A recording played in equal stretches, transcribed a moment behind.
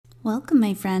Welcome,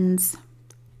 my friends,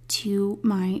 to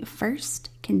my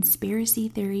first conspiracy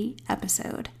theory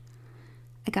episode.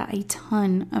 I got a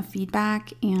ton of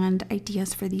feedback and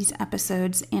ideas for these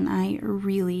episodes, and I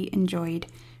really enjoyed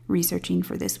researching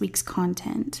for this week's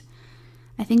content.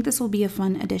 I think this will be a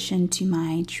fun addition to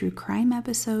my true crime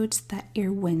episodes that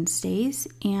air Wednesdays,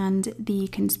 and the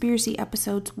conspiracy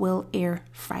episodes will air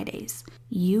Fridays.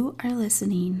 You are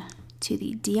listening to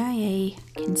the DIA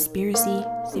Conspiracy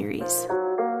Theories.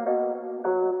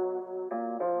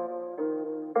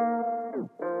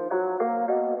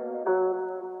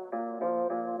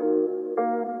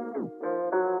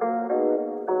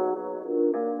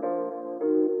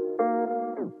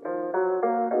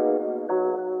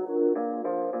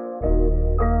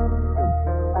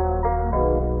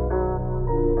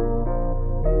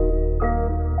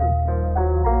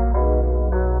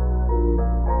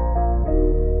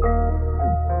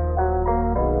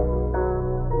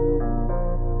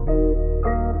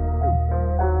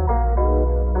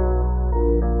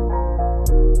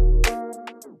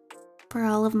 For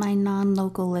all of my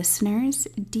non-local listeners,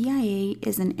 DIA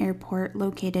is an airport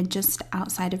located just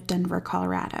outside of Denver,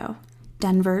 Colorado.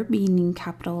 Denver being the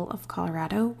capital of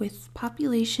Colorado, with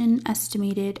population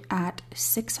estimated at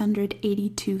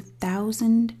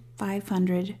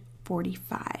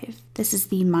 682,545. This is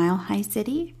the Mile High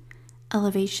City,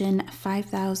 elevation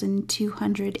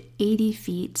 5,280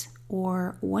 feet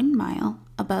or 1 mile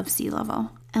above sea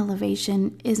level.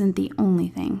 Elevation isn't the only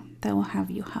thing that will have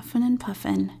you huffing and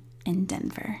puffing in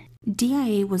Denver.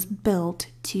 DIA was built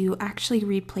to actually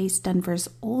replace Denver's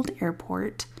old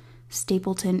airport,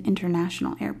 Stapleton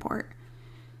International Airport.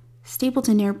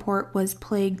 Stapleton Airport was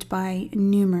plagued by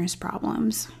numerous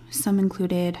problems. Some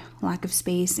included lack of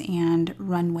space and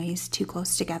runways too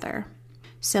close together.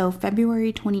 So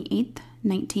February 28th,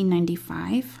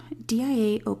 1995,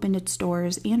 DIA opened its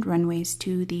doors and runways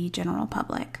to the general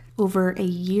public, over a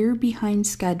year behind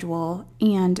schedule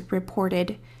and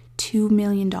reported $2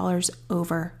 million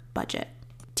over budget.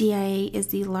 DIA is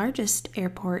the largest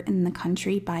airport in the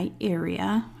country by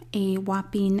area, a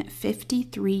whopping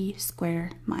 53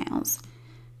 square miles.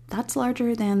 That's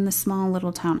larger than the small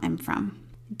little town I'm from.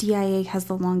 DIA has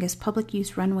the longest public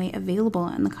use runway available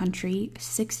in the country,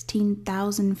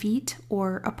 16,000 feet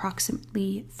or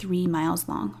approximately 3 miles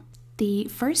long. The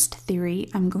first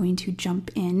theory I'm going to jump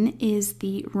in is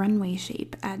the runway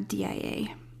shape at DIA.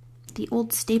 The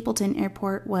old Stapleton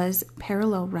Airport was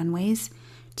parallel runways,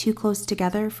 too close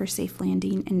together for safe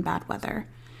landing in bad weather,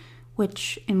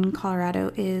 which in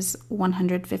Colorado is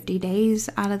 150 days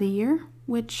out of the year,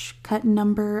 which cut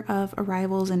number of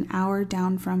arrivals an hour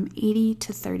down from 80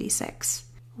 to 36,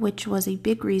 which was a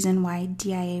big reason why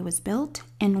DIA was built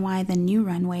and why the new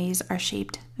runways are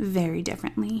shaped very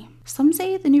differently. Some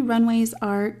say the new runways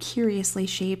are curiously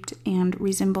shaped and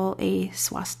resemble a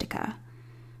swastika.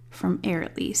 From air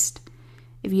at least.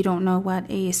 If you don't know what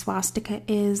a swastika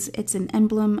is, it's an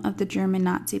emblem of the German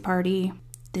Nazi Party.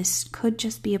 This could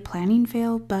just be a planning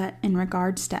fail, but in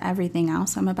regards to everything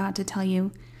else I'm about to tell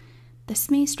you, this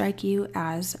may strike you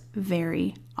as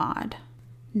very odd.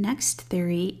 Next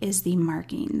theory is the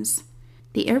markings.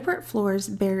 The airport floors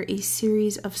bear a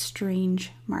series of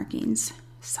strange markings.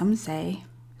 Some say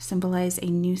symbolize a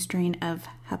new strain of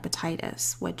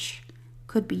hepatitis, which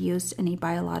could be used in a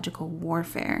biological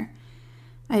warfare.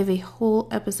 I have a whole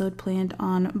episode planned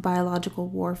on biological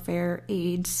warfare,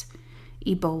 AIDS,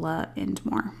 Ebola, and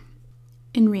more.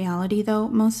 In reality, though,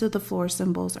 most of the floor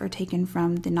symbols are taken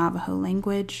from the Navajo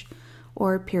language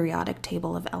or periodic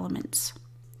table of elements.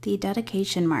 The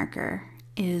dedication marker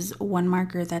is one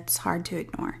marker that's hard to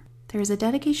ignore. There is a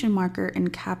dedication marker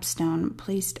in capstone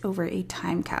placed over a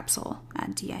time capsule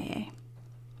at DIA.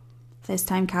 This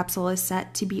time capsule is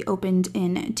set to be opened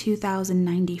in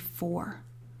 2094.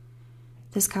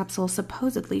 This capsule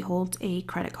supposedly holds a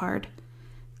credit card,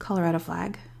 Colorado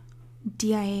flag,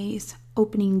 DIA's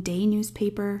opening day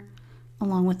newspaper,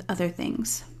 along with other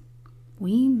things.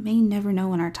 We may never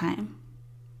know in our time.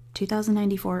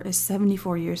 2094 is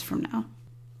 74 years from now.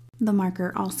 The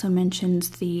marker also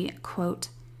mentions the, quote,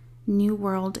 New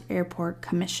World Airport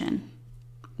Commission,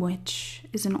 which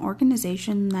is an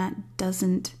organization that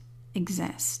doesn't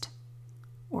exist.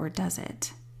 Or does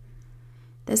it?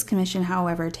 This commission,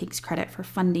 however, takes credit for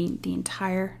funding the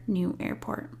entire new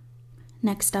airport.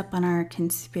 Next up on our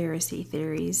conspiracy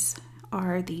theories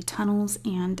are the tunnels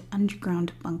and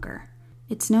underground bunker.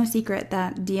 It's no secret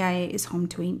that DIA is home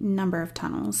to a number of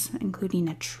tunnels, including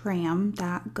a tram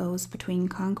that goes between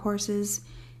concourses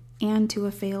and to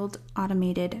a failed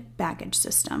automated baggage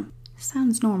system.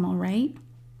 Sounds normal, right?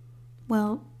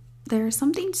 Well, there's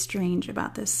something strange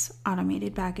about this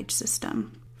automated baggage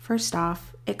system. First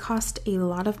off, it cost a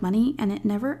lot of money and it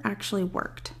never actually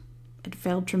worked. It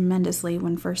failed tremendously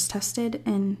when first tested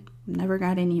and never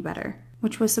got any better,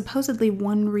 which was supposedly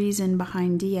one reason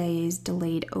behind DIA's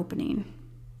delayed opening.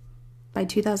 By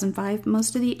 2005,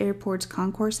 most of the airport's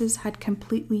concourses had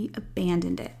completely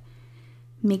abandoned it,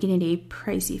 making it a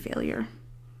pricey failure.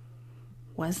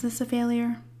 Was this a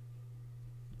failure?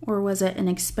 Or was it an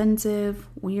expensive,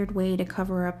 weird way to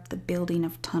cover up the building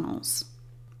of tunnels?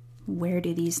 Where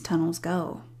do these tunnels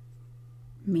go?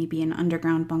 Maybe an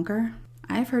underground bunker?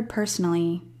 I've heard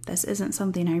personally, this isn't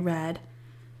something I read,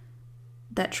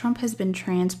 that Trump has been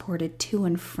transported to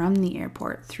and from the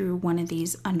airport through one of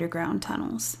these underground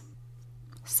tunnels.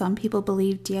 Some people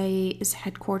believe DIA is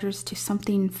headquarters to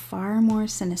something far more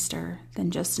sinister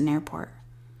than just an airport,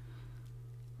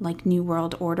 like New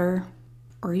World Order,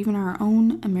 or even our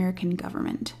own American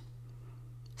government.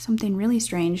 Something really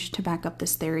strange to back up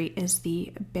this theory is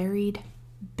the buried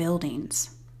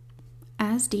buildings.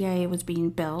 As DIA was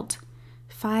being built,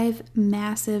 5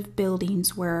 massive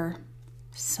buildings were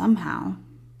somehow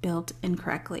built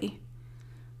incorrectly.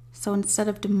 So instead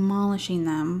of demolishing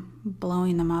them,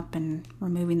 blowing them up, and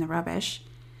removing the rubbish,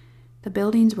 the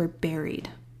buildings were buried.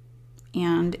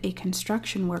 And a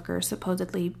construction worker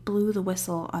supposedly blew the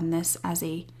whistle on this as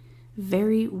a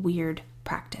very weird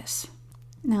practice.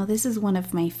 Now, this is one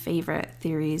of my favorite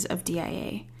theories of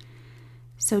DIA.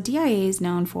 So DIA is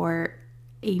known for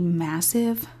a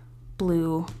massive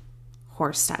blue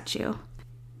horse statue.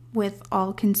 With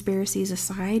all conspiracies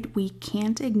aside, we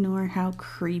can't ignore how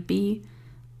creepy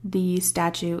the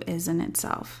statue is in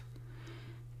itself.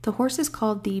 The horse is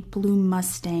called the Blue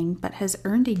Mustang, but has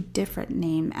earned a different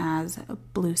name as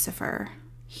Blucifer.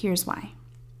 Here's why.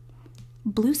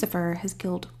 Blucifer has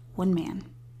killed one man.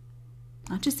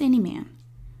 Not just any man.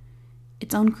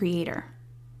 Its own creator.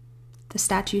 The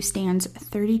statue stands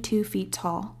 32 feet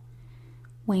tall,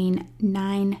 weighing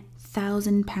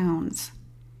 9,000 pounds,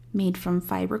 made from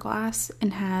fiberglass,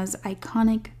 and has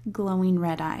iconic glowing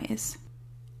red eyes.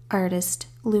 Artist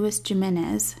Luis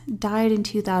Jimenez died in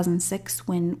 2006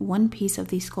 when one piece of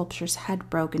the sculpture's head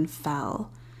broke and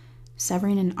fell,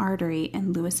 severing an artery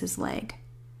in Luis's leg.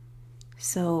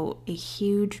 So a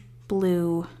huge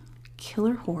blue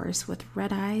killer horse with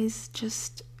red eyes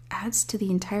just adds to the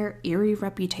entire eerie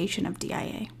reputation of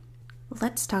DIA.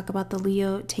 Let's talk about the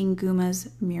Leo Tanguma's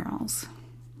murals.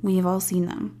 We've all seen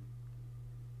them.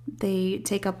 They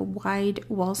take up a wide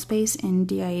wall space in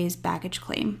DIA's baggage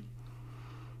claim.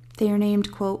 They are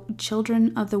named, quote,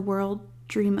 "Children of the World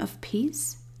Dream of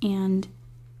Peace," and,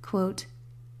 quote,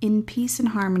 "In peace and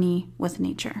harmony with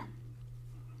nature."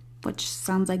 Which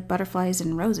sounds like butterflies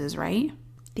and roses, right?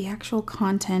 The actual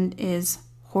content is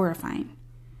horrifying.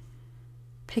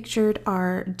 Pictured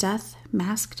are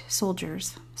death-masked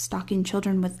soldiers stalking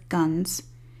children with guns,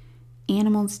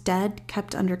 animals dead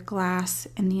kept under glass,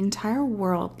 and the entire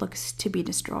world looks to be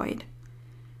destroyed.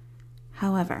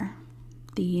 However,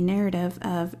 the narrative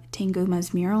of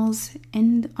Tanguma's murals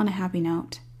end on a happy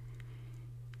note.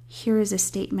 Here is a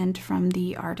statement from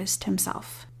the artist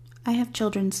himself. "I have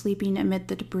children sleeping amid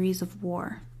the debris of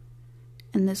war,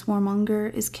 and this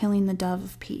warmonger is killing the dove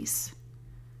of peace.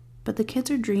 But the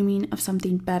kids are dreaming of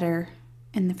something better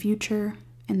in the future,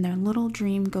 and their little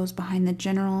dream goes behind the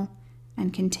general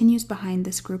and continues behind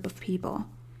this group of people.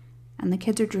 And the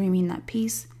kids are dreaming that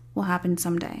peace will happen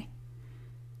someday.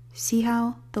 See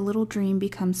how the little dream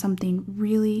becomes something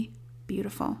really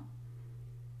beautiful.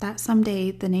 That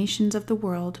someday the nations of the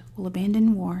world will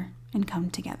abandon war and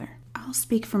come together." I'll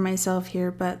speak for myself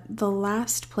here, but the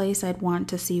last place I'd want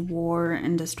to see war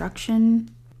and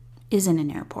destruction is in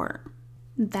an airport.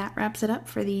 That wraps it up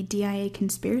for the DIA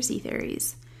conspiracy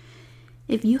theories.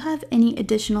 If you have any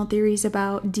additional theories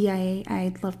about DIA,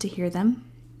 I'd love to hear them.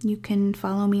 You can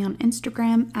follow me on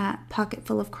Instagram at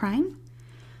pocketfulofcrime.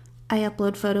 I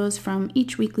upload photos from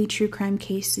each weekly true crime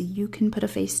case so you can put a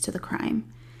face to the crime,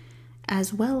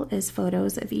 as well as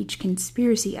photos of each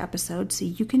conspiracy episode so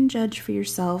you can judge for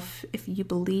yourself if you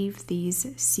believe these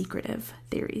secretive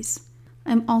theories.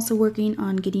 I'm also working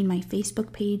on getting my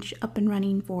Facebook page up and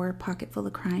running for Pocketful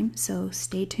of Crime, so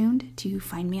stay tuned to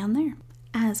find me on there.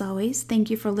 As always, thank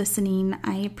you for listening.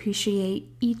 I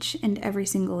appreciate each and every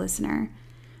single listener.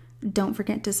 Don't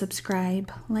forget to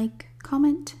subscribe, like,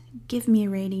 comment, give me a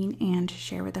rating, and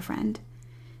share with a friend.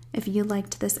 If you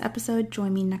liked this episode,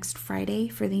 join me next Friday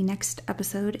for the next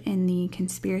episode in the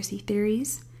conspiracy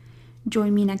theories.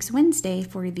 Join me next Wednesday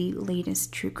for the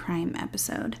latest true crime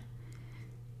episode.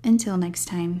 Until next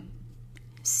time,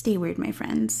 stay weird, my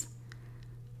friends.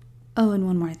 Oh, and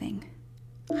one more thing.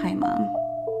 Hi, Mom.